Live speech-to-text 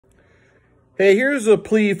Hey, here's a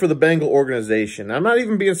plea for the Bengal organization. I'm not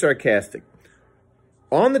even being sarcastic.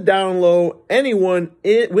 On the down low, anyone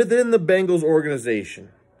within the Bengals organization,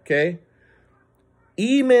 okay?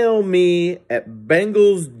 Email me at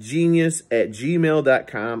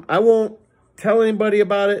bengalsgenius@gmail.com. I won't tell anybody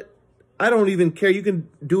about it. I don't even care. You can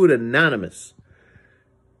do it anonymous.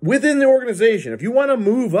 Within the organization, if you want to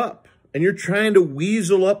move up and you're trying to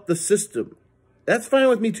weasel up the system, that's fine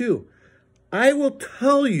with me too. I will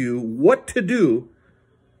tell you what to do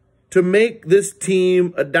to make this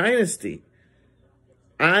team a dynasty.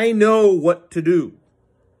 I know what to do.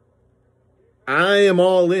 I am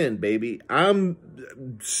all in, baby. I'm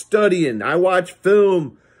studying. I watch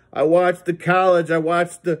film. I watch the college. I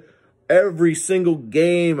watch every single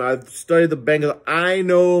game. I've studied the Bengals. I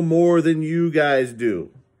know more than you guys do,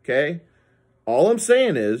 okay? All I'm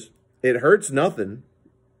saying is it hurts nothing.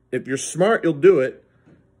 If you're smart, you'll do it.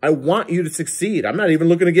 I want you to succeed. I'm not even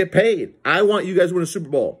looking to get paid. I want you guys to win a Super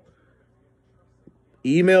Bowl.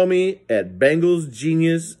 Email me at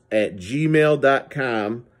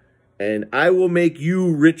bengalsgenius@gmail.com, and I will make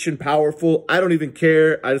you rich and powerful. I don't even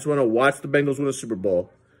care. I just want to watch the Bengals win a Super Bowl.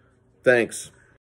 Thanks.